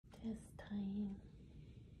time.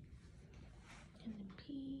 And then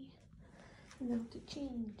pee. Now to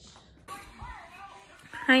change.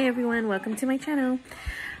 Hi everyone, welcome to my channel.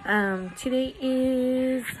 Today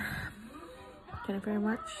is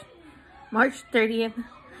March 30th,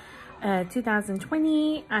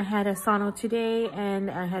 2020. I had a sono today and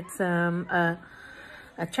I had some a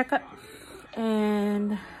checkup,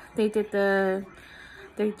 and they're doing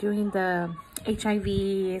the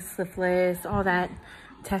HIV, syphilis, all that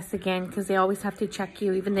tests again, because they always have to check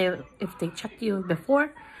you. Even though if they checked you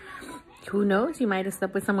before, who knows, you might have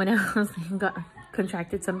slept with someone else and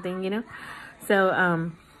contracted something, you know. So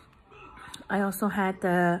I also had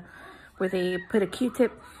where they put a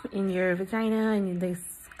Q-tip in your vagina and they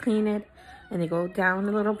clean it and they go down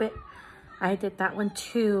a little bit. I did that one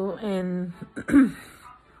too, and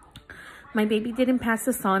my baby didn't pass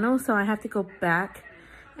the sono, so I have to go back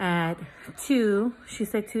at 2. She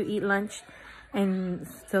said to eat lunch, and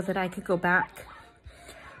so that I could go back,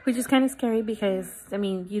 which is kind of scary because, I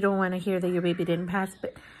mean, you don't want to hear that your baby didn't pass,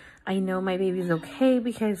 but I know my baby's okay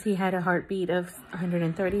because he had a heartbeat of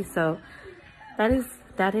 130, so that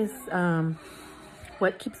is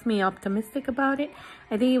what keeps me optimistic about it.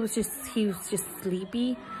 I think he was just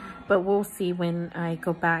sleepy, but we'll see when I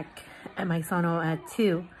go back at my sono at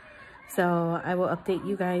 2. So I will update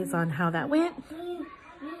you guys on how that went,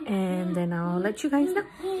 and then I'll let you guys know.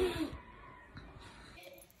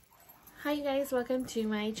 Hi you guys, welcome to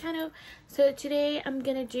my channel. So today I'm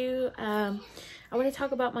gonna do I want to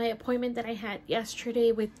talk about my appointment that I had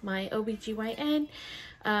yesterday with my OBGYN.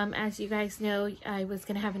 As you guys know, I was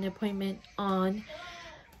gonna have an appointment on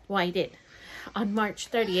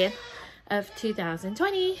March 30th of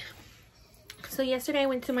 2020. So yesterday I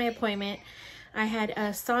went to my appointment. I had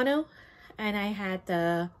a sono, and I had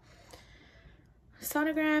the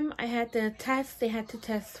sonogram. I had the test. They had to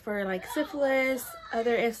test for like syphilis,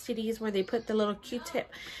 other STDs, where they put the little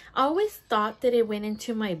Q-tip. I always thought that it went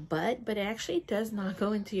into my butt, but it actually does not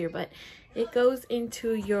go into your butt. It goes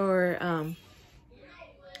into your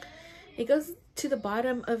it goes to the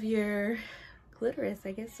bottom of your clitoris,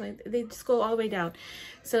 I guess. Like, they just go all the way down.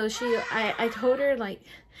 So I told her, like,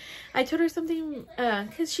 I told her something,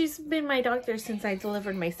 because she's been my doctor since I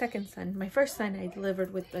delivered my second son. My first son I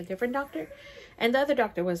delivered with a different doctor, and the other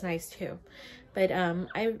doctor was nice too. But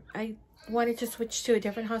I wanted to switch to a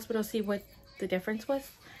different hospital, see what the difference was.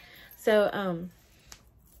 So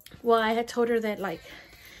well, I had told her that, like,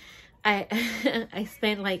 I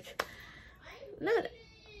spent, like, not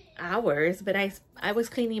hours, but I was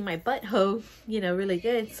cleaning my butthole, you know, really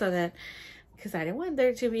good, so that, because I didn't want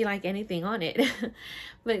there to be like anything on it.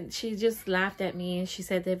 But she just laughed at me, and she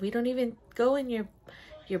said that we don't even go in your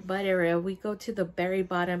butt area, we go to the very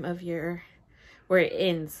bottom of your, where it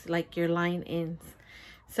ends, like your line ends.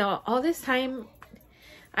 So all this time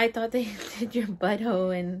I thought they did your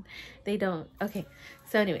butthole, and they don't. Okay,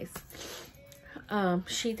 so anyways,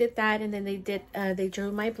 she did that, and then they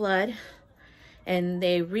drew my blood, and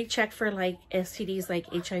they rechecked for like STDs like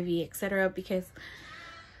HIV, etc., because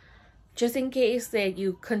just in case that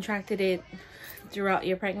you contracted it throughout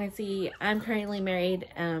your pregnancy. I'm currently married,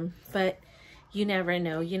 but you never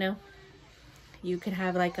know, you know, you could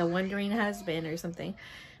have like a wandering husband or something,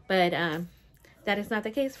 but that is not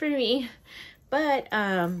the case for me. But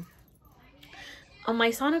on my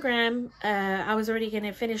sonogram, I was already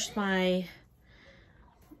gonna finish my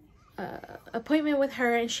appointment with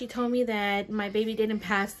her, and she told me that my baby didn't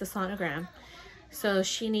pass the sonogram, so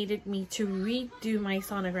she needed me to redo my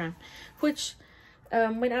sonogram, which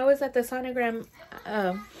when I was at the sonogram,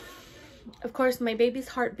 of course my baby's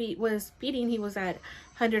heartbeat was beating. He was at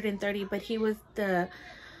 130, but he was the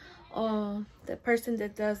person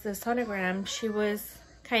that does the sonogram, she was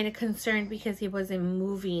kind of concerned because he wasn't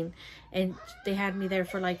moving, and they had me there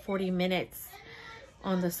for like 40 minutes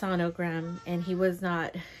on the sonogram, and he was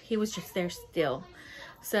just there still.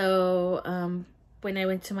 So when I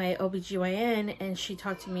went to my OBGYN and she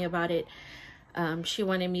talked to me about it, she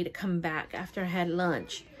wanted me to come back after I had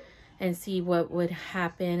lunch and see what would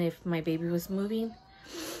happen if my baby was moving.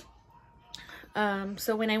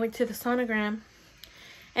 So when I went to the sonogram,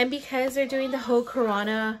 and because they're doing the whole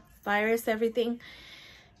coronavirus, everything,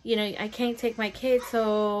 you know, I can't take my kids,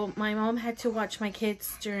 so my mom had to watch my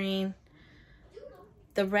kids during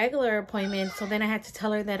the regular appointment. So then I had to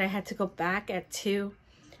tell her that I had to go back at 2,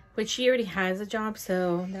 which she already has a job,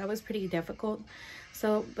 so that was pretty difficult.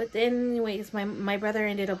 So, but anyways, my brother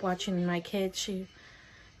ended up watching my kids.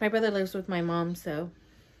 My brother lives with my mom, so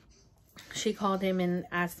she called him and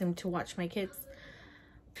asked him to watch my kids.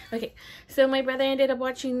 Okay, so my brother ended up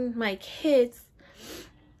watching my kids,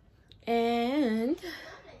 and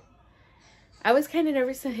I was kind of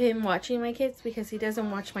nervous of him watching my kids because he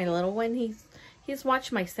doesn't watch my little one. He's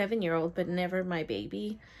watched my 7-year-old, but never my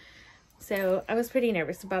baby. So I was pretty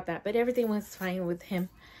nervous about that, but everything was fine with him.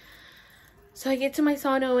 So I get to my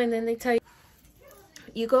sono, and then they tell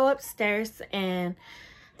you go upstairs and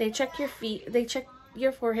they check your feet. They check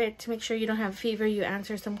your forehead to make sure you don't have a fever. You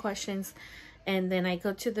answer some questions, and then I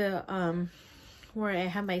go to the where I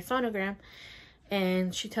have my sonogram,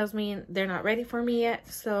 and she tells me they're not ready for me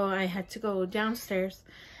yet, so I had to go downstairs.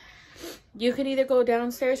 You can either go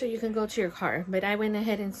downstairs or you can go to your car, but I went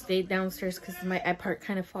ahead and stayed downstairs because I parked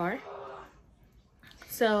kind of far.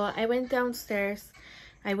 So I went downstairs.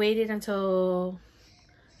 I waited until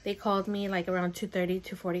they called me, like around 2:30,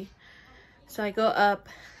 2:40. So I go up,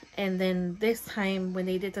 and then this time when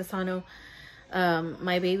they did the sono,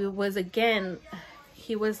 my baby was again,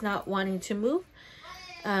 he was not wanting to move.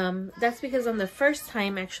 That's because on the first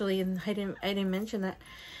time, actually, and I didn't mention that,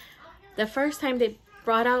 the first time they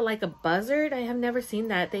brought out like a buzzard. I have never seen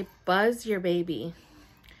that. They buzz your baby,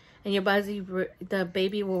 and the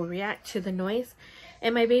baby will react to the noise.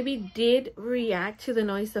 And my baby did react to the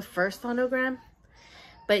noise the first sonogram,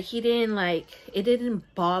 but he didn't, like, it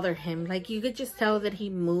didn't bother him. Like, you could just tell that he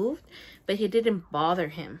moved, but he didn't bother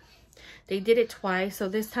him. They did it twice. So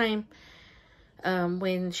this time,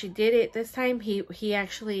 when she did it this time, he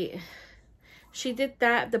actually, she did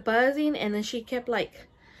that, the buzzing, and then she kept like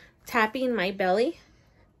tapping my belly,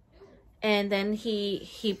 and then he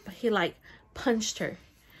like punched her.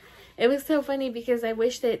 It was so funny because I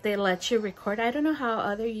wish that they let you record. I don't know how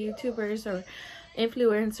other YouTubers or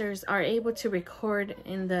influencers are able to record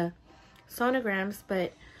in the sonograms,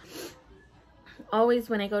 but always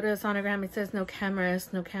when I go to a sonogram, it says no cameras,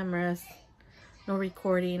 no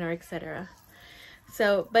recording, or etc.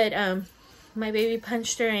 So, but my baby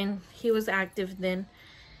punched her, and he was active then,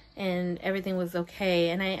 and everything was okay.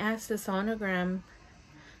 And I asked the sonogram,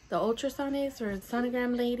 the ultrasonist or the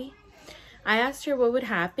sonogram lady, I asked her what would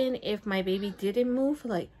happen if my baby didn't move,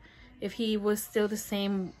 like if he was still the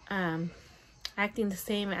same, acting the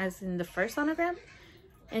same as in the first sonogram.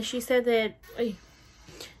 And she said that,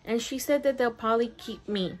 they'll probably keep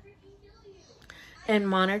me and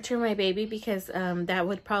monitor my baby, because that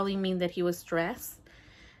would probably mean that he was stressed.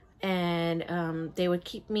 And they would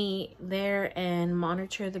keep me there and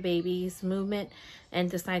monitor the baby's movement and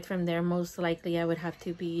decide from there. Most likely I would have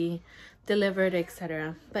to be delivered,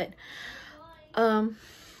 etc. But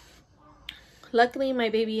luckily my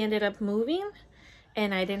baby ended up moving,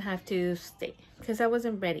 and I didn't have to stay because I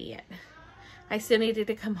wasn't ready yet. I still needed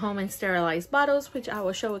to come home and sterilize bottles, which I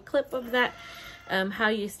will show a clip of that, how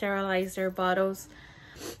you sterilize their bottles.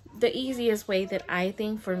 The easiest way that I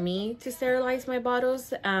think for me to sterilize my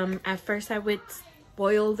bottles, at first I would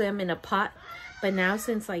boil them in a pot, but now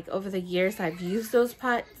since like over the years I've used those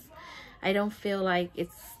pots, I don't feel like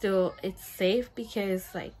it's safe,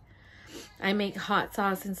 because like I make hot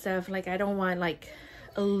sauce and stuff. Like I don't want like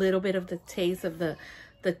a little bit of the taste of the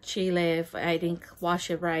chile if I didn't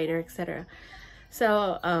wash it right, or etc.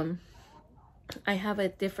 So I have a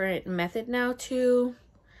different method now to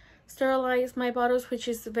sterilize my bottles, which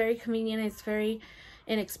is very convenient. It's very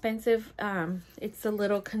inexpensive. It's a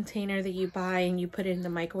little container that you buy and you put it in the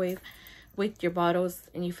microwave with your bottles,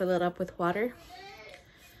 and you fill it up with water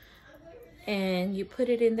and you put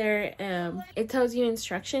it in there. It tells you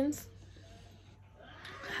instructions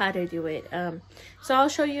how to do it. So I'll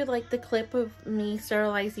show you like the clip of me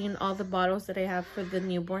sterilizing all the bottles that I have for the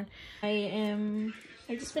newborn. I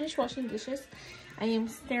just finished washing dishes. I am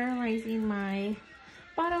sterilizing my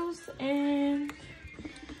bottles, and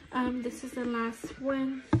this is the last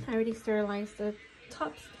one. I already sterilized the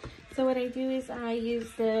tops. So what I do is I use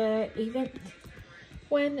the event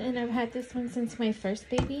one, and I've had this one since my first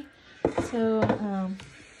baby. So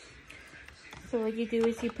so what you do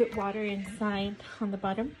is you put water inside on the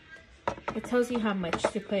bottom. It tells you how much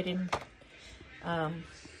to put in.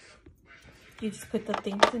 You just put the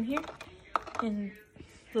things in here and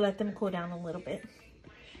let them cool down a little bit.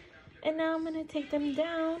 And now I'm gonna take them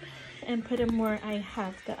down and put them where I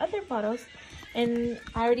have the other bottles. And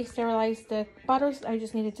I already sterilized the bottles. I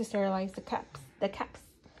just needed to sterilize the caps. But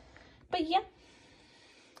yeah.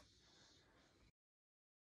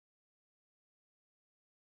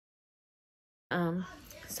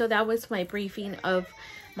 So that was my briefing of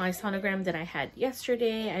my sonogram that I had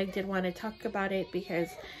yesterday. I did want to talk about it because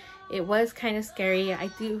it was kind of scary. I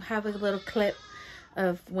do have a little clip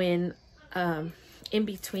of when in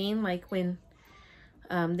between, like when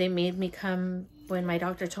they made me come, when my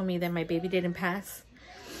doctor told me that my baby didn't pass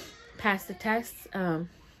the test. Hi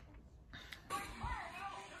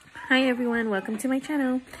everyone, welcome to my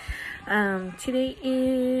channel. Today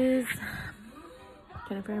is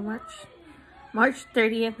January, March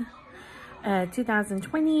 30th,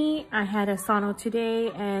 2020. I had a sono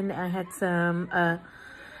today, and I had some a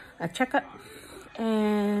checkup,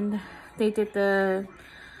 and they're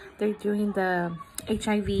doing the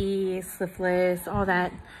HIV, syphilis, all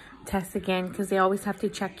that test again, because they always have to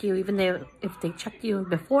check you. Even though if they checked you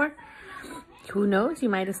before, who knows, you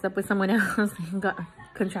might have slept with someone else and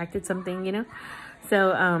contracted something, you know.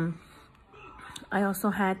 So I also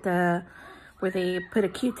had the where they put a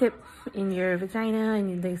Q-tip in your vagina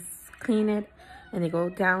and they clean it and they go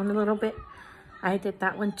down a little bit. I did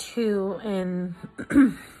that one too, and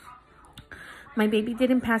my baby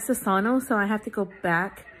didn't pass the sono, so I have to go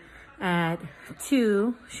back at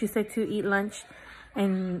 2. She said to eat lunch,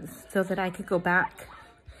 and so that I could go back,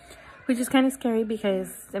 which is kind of scary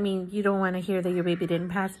because, I mean, you don't want to hear that your baby didn't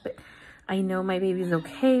pass, but I know my baby's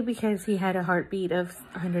okay because he had a heartbeat of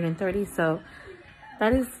 130, so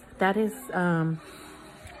that is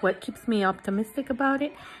what keeps me optimistic about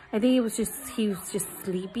it. I think he was just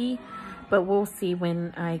sleepy, but we'll see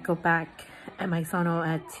when I go back at my sono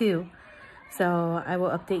at 2. So I will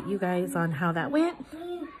update you guys on how that went,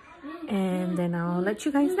 and then I'll let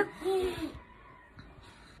you guys know.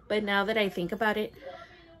 But now that I think about it,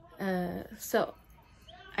 so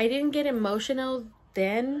I didn't get emotional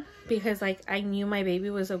then because like I knew my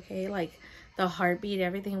baby was okay, like the heartbeat,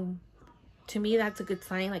 everything. To me, that's a good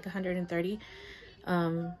sign. Like 130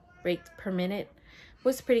 rates per minute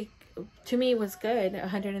was pretty, to me it was good.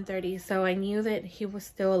 130, so I knew that he was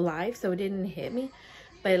still alive, so it didn't hit me.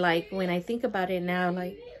 But like when I think about it now,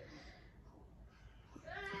 like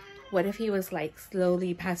what if he was like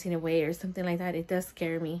slowly passing away or something like that? It does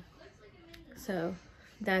scare me, so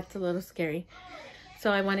that's a little scary.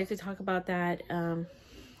 So I wanted to talk about that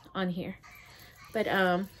on here. But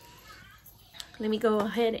let me go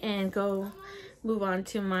ahead and move on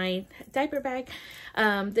to my diaper bag.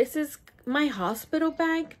 This is my hospital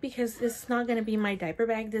bag because this is not going to be my diaper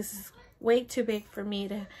bag. This is way too big for me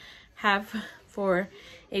to have for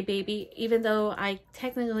a baby, even though I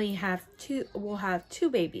technically will have 2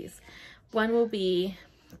 babies. One will be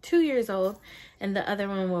 2 years old and the other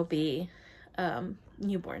one will be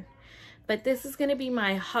newborn. But this is going to be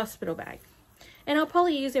my hospital bag, and I'll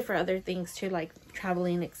probably use it for other things too, like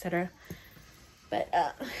traveling, etc. But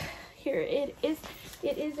here it is.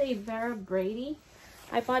 It is a Vera Brady.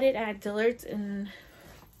 I bought it at Dillard's, and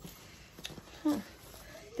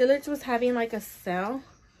Dillard's was having like a sale,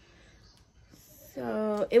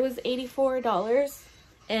 so it was $84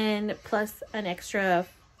 and plus an extra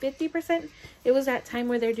 50%. It was that time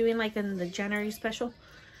where they're doing like in the January special.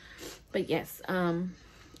 But yes,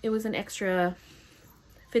 it was an extra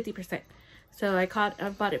 50%. So I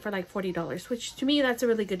bought it for like $40, which to me that's a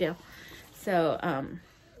really good deal. So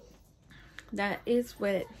that is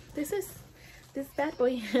what this is, this bad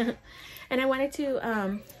boy. And I wanted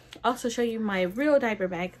to also show you my real diaper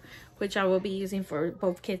bag, which I will be using for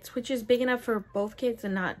both kids, which is big enough for both kids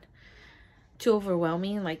and not too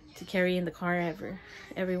overwhelming, like to carry in the car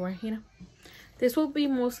everywhere, you know. This will be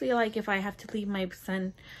mostly like if I have to leave my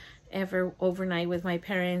son overnight with my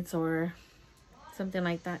parents or something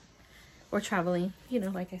like that, or traveling, you know,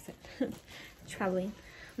 like I said. Traveling.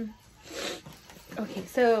 Okay,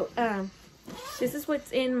 so this is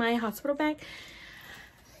what's in my hospital bag.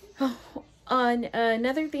 Oh, on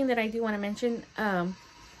another thing that I do want to mention,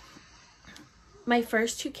 my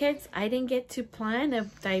first 2 kids, I didn't get to plan a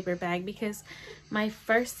diaper bag because my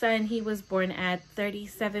first son, he was born at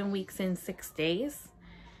 37 weeks and 6 days,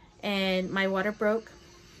 and my water broke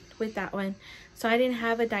with that one, so I didn't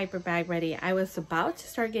have a diaper bag ready. I was about to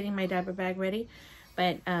start getting my diaper bag ready,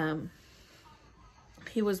 but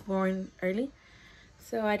he was born early,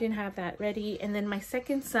 so I didn't have that ready. And then my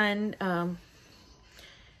second son,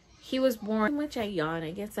 he was born, which I yawn,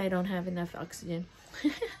 I guess I don't have enough oxygen.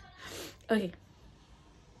 Okay,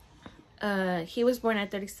 he was born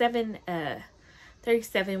at 37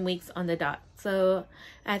 weeks on the dot. So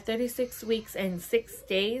at 36 weeks and 6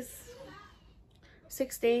 days,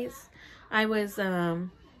 I was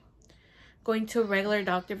going to a regular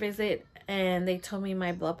doctor visit, and they told me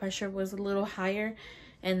my blood pressure was a little higher,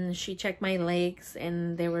 and she checked my legs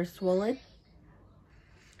and they were swollen.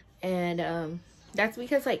 And that's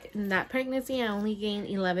because like in that pregnancy I only gained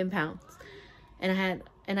 11 pounds,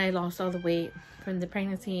 and I lost all the weight from the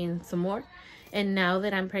pregnancy and some more. And now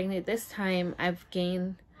that I'm pregnant this time, I've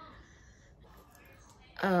gained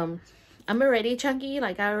I'm already chunky.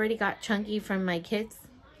 Like I already got chunky from my kids,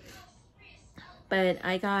 but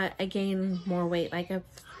I gained more weight. Like I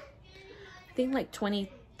think like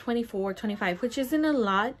 24, 25, which isn't a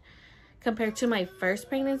lot compared to my first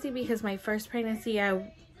pregnancy, because my first pregnancy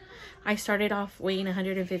I started off weighing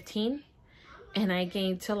 115 and I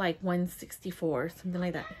gained to like 164, something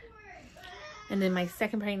like that. And then my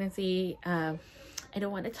second pregnancy, I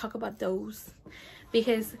don't want to talk about those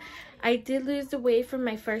because I did lose the weight from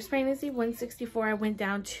my first pregnancy, 164. I went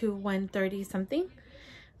down to 130 something.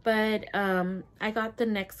 But I got the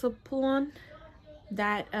Nexaplon,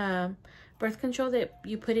 that birth control that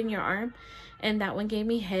you put in your arm, and that one gave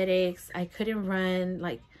me headaches. I couldn't run.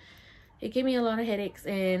 Like, it gave me a lot of headaches,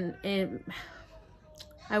 and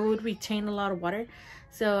I would retain a lot of water.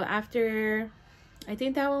 So after, I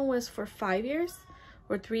think that one was for 5 years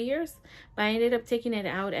or 3 years, but I ended up taking it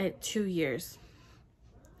out at 2 years.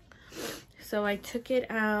 So I took it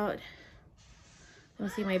out.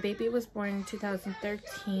 Let's see, my baby was born in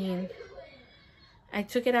 2013. I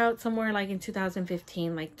took it out somewhere like in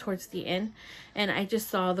 2015, like towards the end, and I just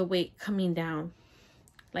saw the weight coming down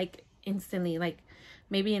like instantly. Like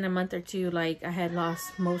maybe in a month or two, like I had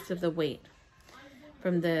lost most of the weight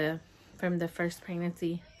from the first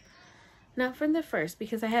pregnancy. Not from the first,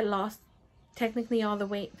 because I had lost technically all the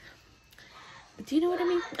weight. But do you know what I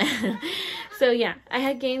mean? So yeah, I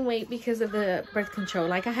had gained weight because of the birth control.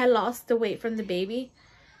 Like I had lost the weight from the baby.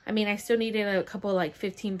 I mean, I still needed a couple, like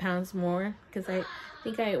 15 pounds more, because I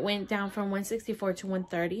think I went down from 164 to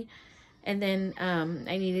 130. And then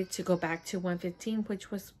I needed to go back to 115,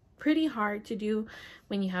 which was pretty hard to do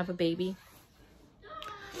when you have a baby.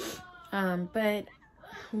 But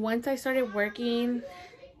once I started working,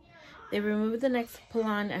 they removed the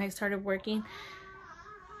Nexaplon and I started working.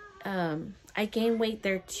 I gained weight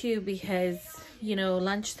there too, because, you know,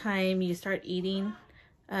 lunchtime you start eating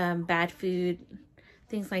bad food,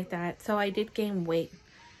 things like that. So I did gain weight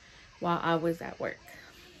while I was at work.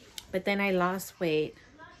 But then I lost weight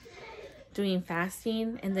doing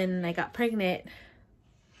fasting, and then I got pregnant,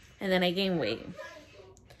 and then I gained weight.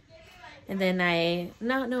 And then I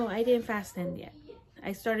didn't fast then yet.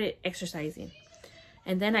 I started exercising,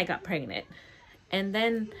 and then I got pregnant, and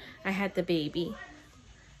then I had the baby.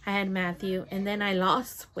 I had Matthew, and then I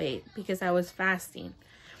lost weight because I was fasting,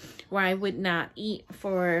 where I would not eat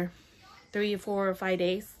for 3 or 4 or 5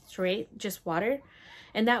 days straight, just water.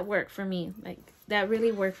 And that worked for me. Like, that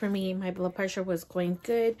really worked for me. My blood pressure was going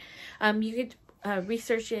good. You could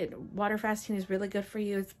research it. Water fasting is really good for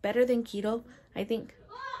you. It's better than keto, I think.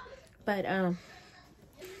 But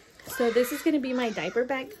so this is gonna be my diaper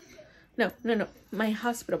bag. No, my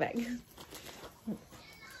hospital bag.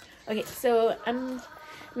 Okay, so I'm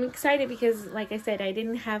excited because, like I said, I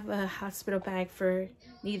didn't have a hospital bag for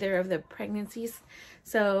neither of the pregnancies.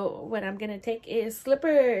 So what I'm gonna take is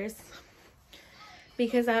slippers,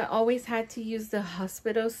 because I always had to use the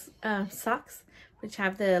hospital socks, which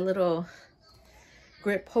have the little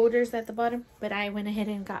grip holders at the bottom. But I went ahead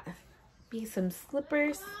and got me some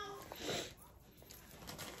slippers.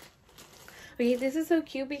 Okay, this is so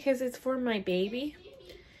cute because it's for my baby.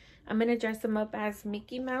 I'm gonna dress him up as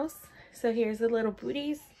Mickey Mouse. So here's the little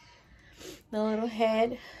booties, the little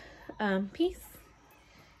head piece,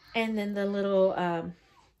 and then the little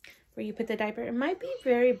where you put the diaper. It might be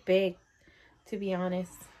very big, to be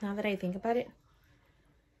honest, now that I think about it.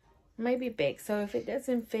 It might be big, so if it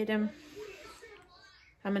doesn't fit him,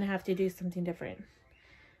 I'm gonna have to do something different.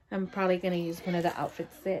 I'm probably gonna use one of the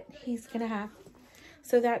outfits that he's gonna have.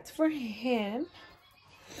 So that's for him.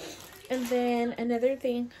 And then another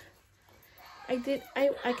thing, I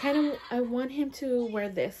want him to wear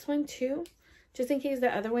this one too, just in case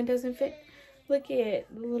the other one doesn't fit. Look at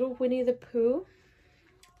little Winnie the Pooh.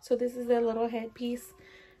 So this is a little headpiece,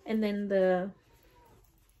 and then the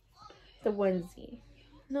onesie.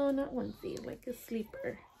 No, not onesie, like a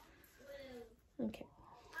sleeper. Okay,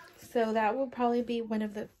 so that will probably be one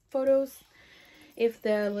of the photos if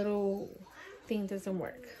the little thing doesn't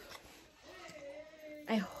work.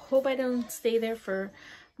 I hope I don't stay there for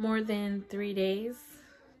more than 3 days.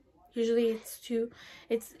 Usually it's 2.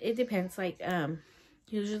 It depends. Like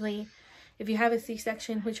usually if you have a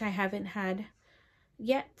C-section, which I haven't had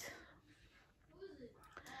yet,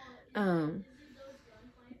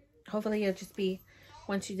 hopefully it'll just be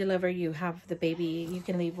once you deliver, you have the baby, you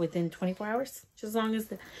can leave within 24 hours, just as long as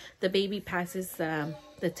the baby passes the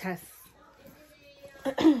test.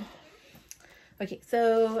 Okay,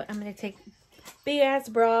 so I'm gonna take big ass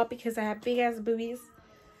bra because I have big ass boobies.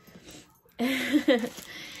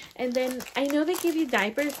 And then I know they give you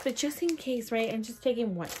diapers, but just in case, right, I'm just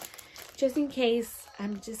taking one. Just in case,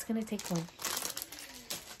 I'm just gonna take one.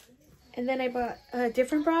 And then I bought a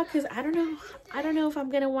different bra because I don't know if I'm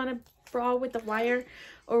gonna want a bra with the wire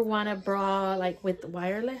or want a bra like with the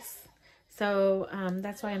wireless. So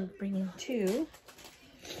that's why I'm bringing 2.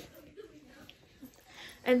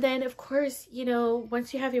 And then of course, you know,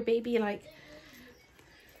 once you have your baby, like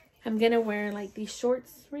I'm gonna wear like these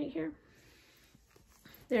shorts right here.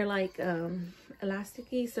 They're like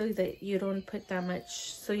elasticy, so that you don't put that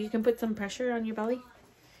much, so you can put some pressure on your belly.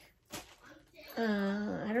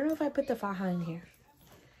 I don't know if I put the faja in here,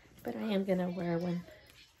 but I am gonna wear one.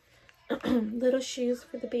 Little shoes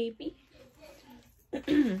for the baby.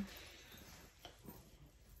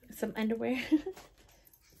 Some underwear.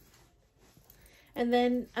 And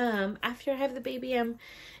then after I have the baby, I'm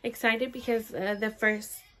excited because the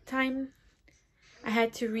first time I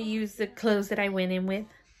had to reuse the clothes that I went in with,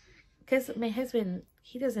 because my husband,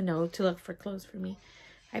 he doesn't know to look for clothes for me.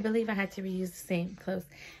 I believe I had to reuse the same clothes.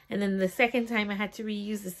 And then the second time I had to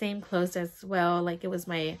reuse the same clothes as well. Like it was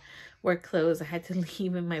my work clothes. I had to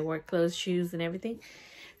leave in my work clothes, shoes and everything.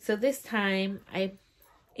 So this time I'm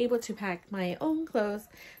able to pack my own clothes.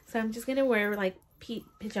 So I'm just going to wear like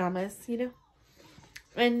pajamas, you know.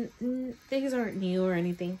 And these aren't new or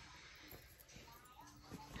anything.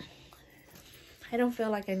 I don't feel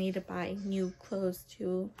like I need to buy new clothes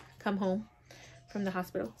to come home from the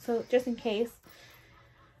hospital. So just in case,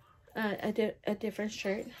 a different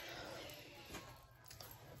shirt.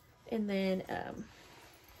 And then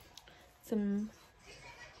some,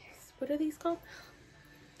 what are these called?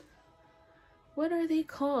 What are they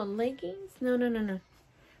called? Leggings? No.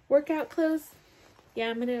 Workout clothes. Yeah,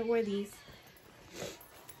 I'm gonna wear these.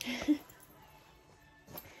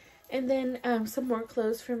 And then some more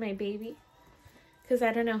clothes for my baby, because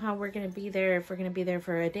I don't know how we're gonna be there, if we're gonna be there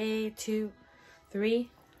for a day, 2, 3.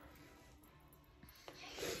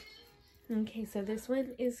 Okay, so this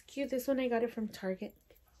one is cute. This one I got it from Target.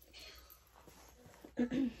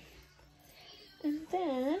 And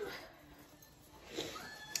then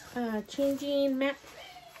changing mat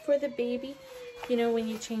for the baby. You know, when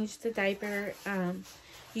you change the diaper,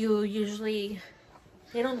 you usually,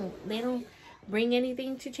 they don't bring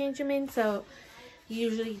anything to change them in, so you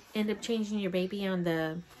usually end up changing your baby on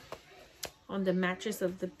the mattress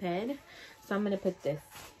of the bed. So I'm gonna put this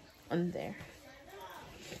on there.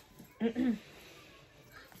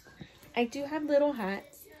 I do have little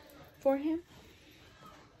hats for him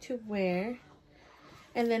to wear,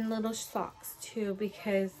 and then little socks too,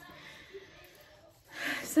 because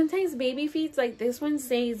sometimes baby feet, like this one,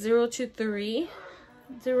 say 0 to 3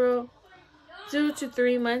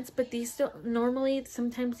 months, but these don't normally,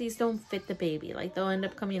 sometimes these don't fit the baby, like they'll end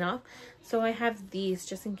up coming off. So I have these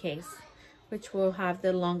just in case, which will have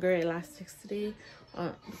the longer elasticity,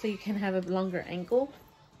 so you can have a longer ankle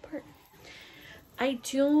part. I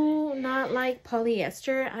do not like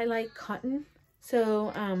polyester. I like cotton.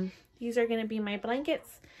 So these are going to be my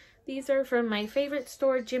blankets. These are from my favorite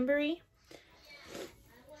store, Gymboree.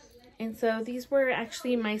 And so these were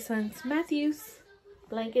actually my son's Matthew's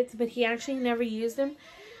blankets, but he actually never used them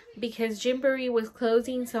because Gymboree was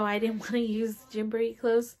closing, so I didn't want to use Gymboree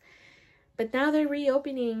clothes. But now they're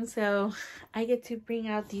reopening, so I get to bring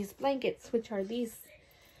out these blankets, which are these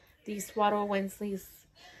Waddle Wensley's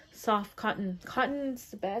soft cotton. Cotton's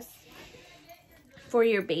the best for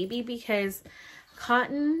your baby because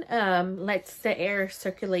cotton lets the air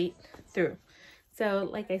circulate through. So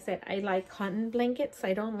like I said, I like cotton blankets.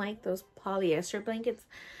 I don't like those polyester blankets.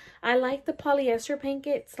 I like the polyester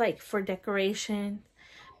blankets like for decoration,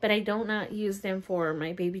 but I don't not use them for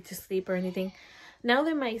my baby to sleep or anything. Now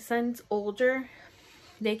that my son's older,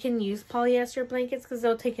 they can use polyester blankets because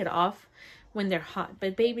they'll take it off when they're hot,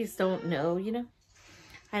 but babies don't know, you know.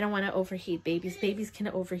 I don't want to overheat babies. Babies can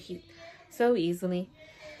overheat so easily.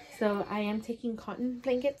 So I am taking cotton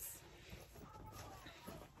blankets.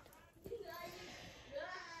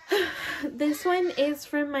 This one is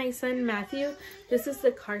from my son Matthew. This is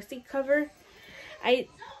the car seat cover. I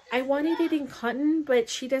wanted it in cotton, but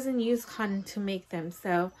she doesn't use cotton to make them,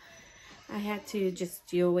 so I had to just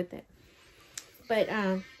deal with it. But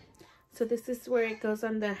so this is where it goes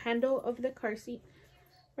on the handle of the car seat,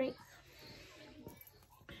 right?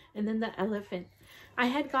 And then the elephant. I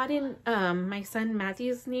had gotten my son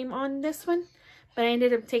Matthew's name on this one, but I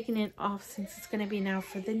ended up taking it off since it's gonna be now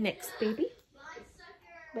for the next baby.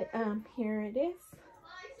 But here it is,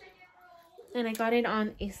 and I got it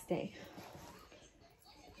on Easter.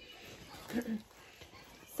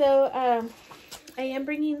 So I am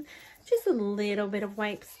bringing just a little bit of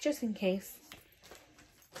wipes just in case.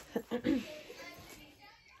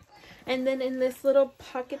 And then in this little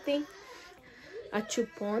pocket thing, a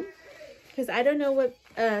chupon, because I don't know what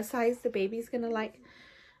size the baby's gonna like.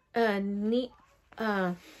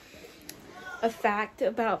 A fact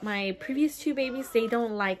about my previous 2 babies, they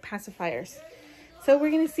don't like pacifiers. So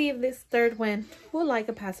we're gonna see if this third one will like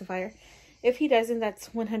a pacifier. If he doesn't, that's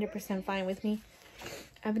 100% fine with me.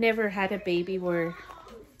 I've never had a baby where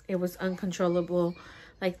it was uncontrollable,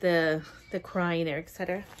 like the crying or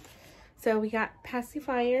etc. So we got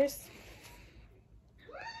pacifiers,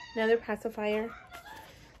 another pacifier,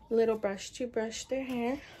 little brush to brush their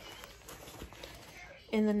hair,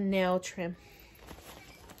 and the nail trim.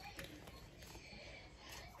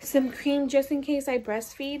 Some cream just in case I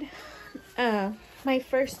breastfeed. My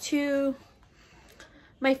first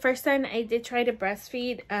son, I did try to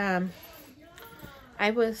breastfeed. I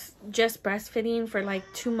was just breastfeeding for like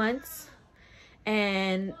 2 months,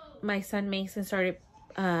 and my son Mason started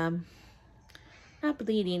not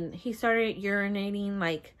bleeding. He started urinating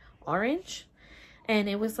like orange, and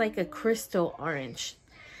it was like a crystal orange.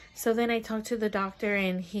 So then I talked to the doctor,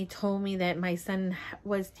 and he told me that my son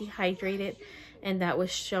was dehydrated, and that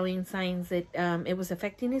was showing signs that it was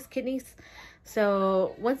affecting his kidneys.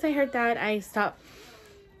 So once I heard that, I stopped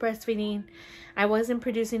breastfeeding. I wasn't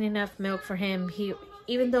producing enough milk for him.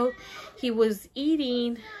 Even though he was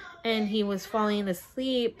eating and he was falling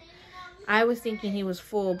asleep, I was thinking he was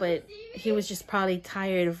full, but he was just probably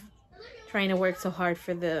tired of trying to work so hard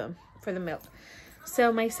for the milk.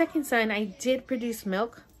 So my second son, I did produce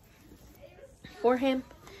milk for him,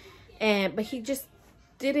 but he just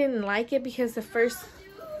didn't like it because the first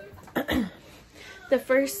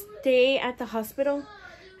day at the hospital,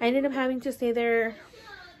 I ended up having to stay there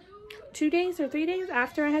 2 days or 3 days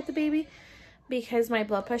after I had the baby, because my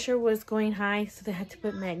blood pressure was going high. So they had to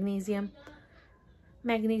put magnesium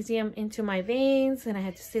into my veins, and I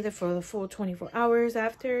had to stay there for the full 24 hours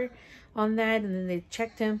after on that, and then they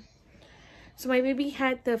checked him. So my baby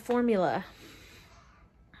had the formula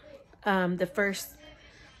the first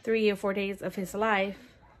 3 or 4 days of his life.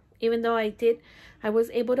 Even though I was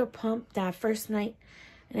able to pump that first night,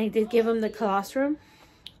 and I did give him the colostrum,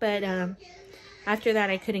 but after that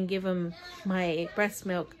I couldn't give him my breast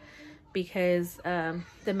milk because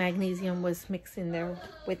the magnesium was mixed in there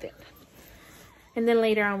with it. And then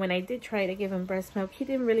later on, when I did try to give him breast milk, he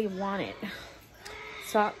didn't really want it.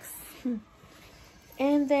 Sucks.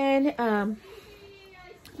 And then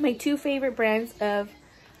my 2 favorite brands of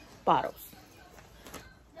bottles.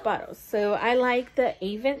 So I like the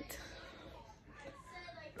Avent,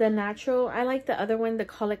 the natural. I like the other one, the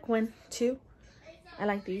colic one too. I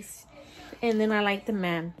like these. And then I like the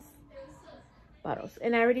Mams bottles.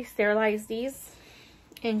 And I already sterilized these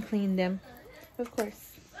and cleaned them, of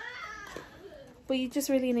course. But you just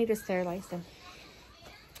really need to sterilize them.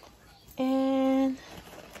 And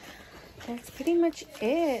that's pretty much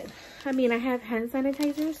it. I mean, I have hand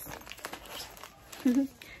sanitizers.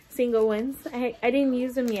 Single ones. I didn't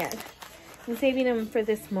use them yet. I'm saving them for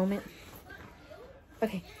this moment.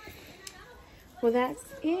 Okay. Well, that's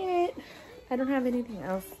it. I don't have anything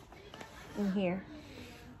else in here.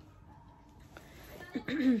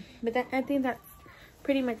 But I think that's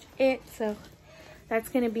pretty much it. So that's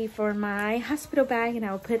going to be for my hospital bag, and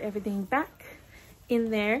I'll put everything back in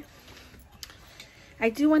there. I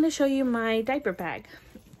do want to show you my diaper bag.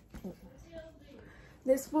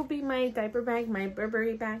 This will be my diaper bag, my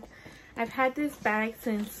Burberry bag. I've had this bag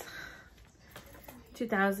since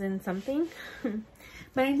 2000 something,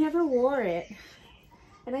 but I never wore it.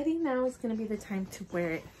 And I think now is going to be the time to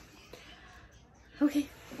wear it. Okay.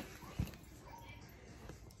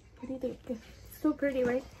 What do you think? So pretty,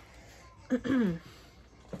 right?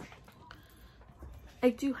 I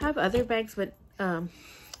do have other bags, but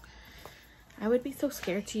I would be so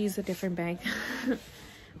scared to use a different bag.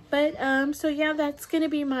 But so yeah, that's gonna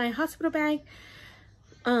be my hospital bag.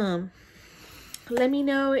 Let me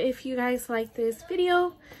know if you guys like this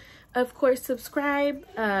video. Of course, subscribe.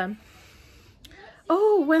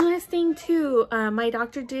 Oh, one last thing too. My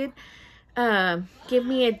doctor did give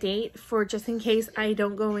me a date for just in case I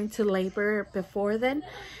don't go into labor before then.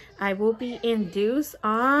 I will be induced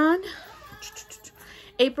on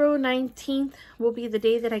April 19th will be the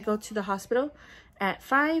day that I go to the hospital at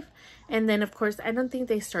 5. And then, of course, I don't think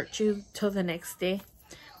they start you till the next day.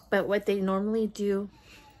 But what they normally do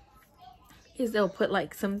is they'll put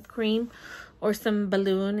like some cream or some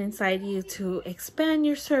balloon inside you to expand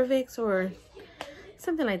your cervix or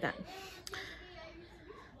something like that.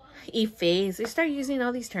 E-phase. They start using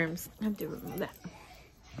all these terms. I have to remember that.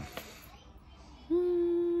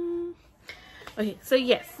 Okay, so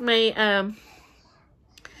yes, my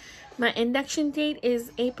induction date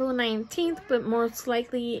is April 19th, but most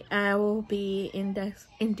likely I will be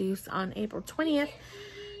induced on April 20th,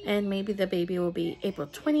 and maybe the baby will be April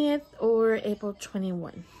 20th or April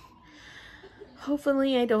 21.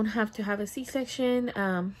 Hopefully I don't have to have a C-section.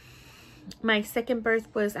 My second birth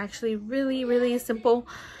was actually really simple.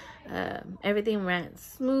 Everything ran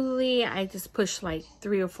smoothly. I just pushed like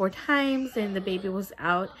 3 or 4 times and the baby was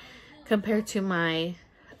out, compared to my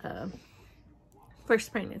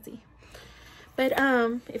first pregnancy. But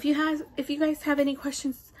if you guys have any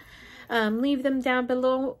questions, leave them down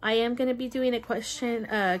below. I am going to be doing a question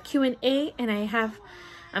Q&A, and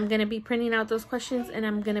I'm going to be printing out those questions and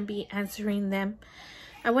I'm going to be answering them.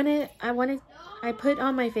 I put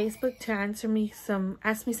on my Facebook to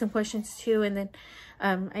ask me some questions too, and then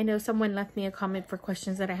I know someone left me a comment for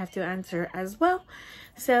questions that I have to answer as well.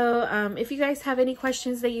 So if you guys have any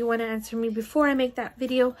questions that you want to answer me before I make that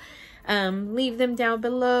video, leave them down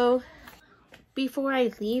below. Before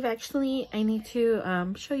I leave, actually, I need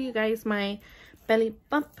to show you guys my belly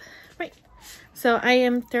bump. Right, so I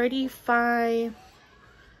am 35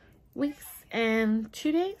 weeks and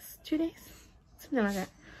 2 days, something like that.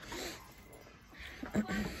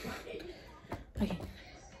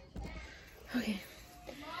 Okay,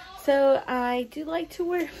 so I do like to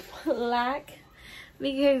wear black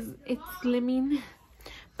because it's slimming,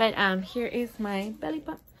 but here is my belly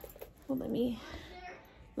bump. Well, let me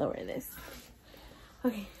lower this.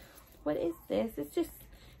 Okay, what is this? It's just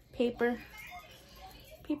paper,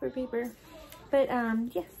 but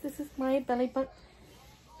yes, this is my belly bump.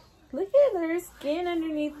 Look at their skin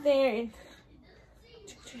underneath there.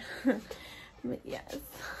 But yes,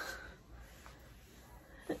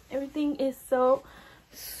 everything is so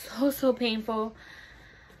painful.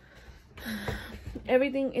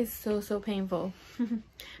 Everything is so painful.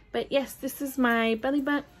 But yes, this is my belly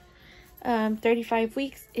bump. 35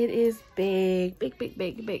 weeks. It is big.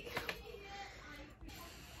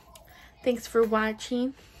 Thanks for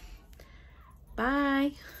watching.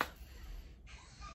 Bye.